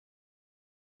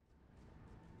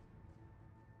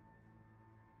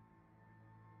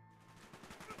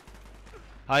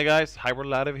Hi guys,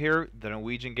 Hyperladav here, the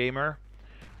Norwegian gamer.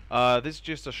 This is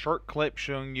just a short clip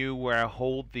showing you where I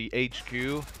hold the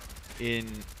HQ in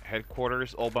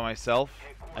headquarters all by myself.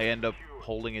 I end up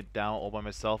holding it down all by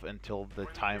myself until the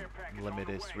time limit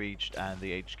is reached and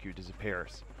the HQ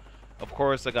disappears. Of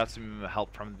course, I got some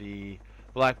help from the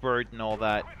Blackbird and all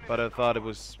that, but I thought it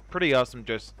was pretty awesome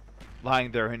just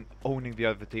lying there and owning the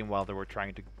other team while they were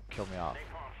trying to kill me off.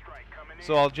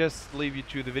 So I'll just leave you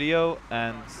to the video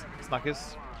and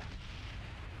Snackis.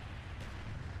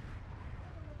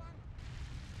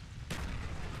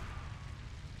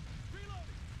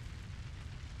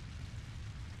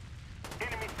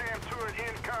 Enemy SAM turret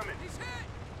incoming. He's hit!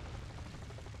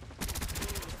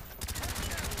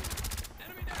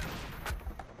 Enemy down!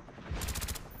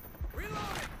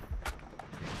 Reloading!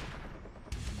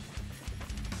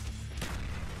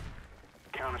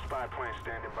 Counter spy plane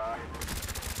standing by.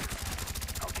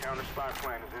 Our counter spy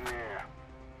plane is in the air.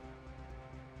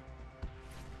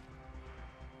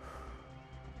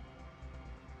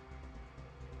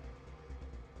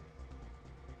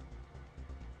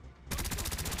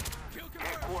 Kill confirmed!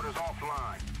 Headquarters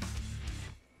offline.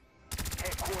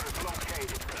 Headquarters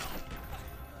located.